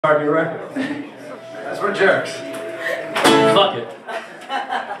Start your record. That's for jerks. Fuck it.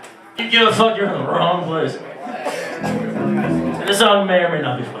 You give a fuck, you're in the wrong place. This song may or may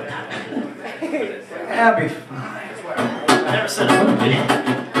not be fun. That'll be fine. I never said it would be.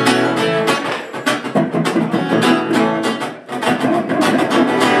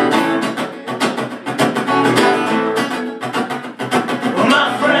 Well,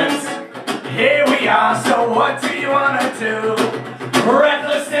 my friends, here we are, so what do you wanna do?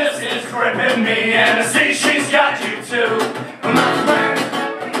 Recklessness is gripping me, and I see she's got you too. My friend,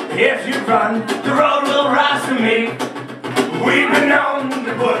 if you run, the road will rise to me. We've been known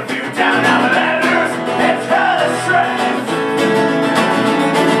to put a few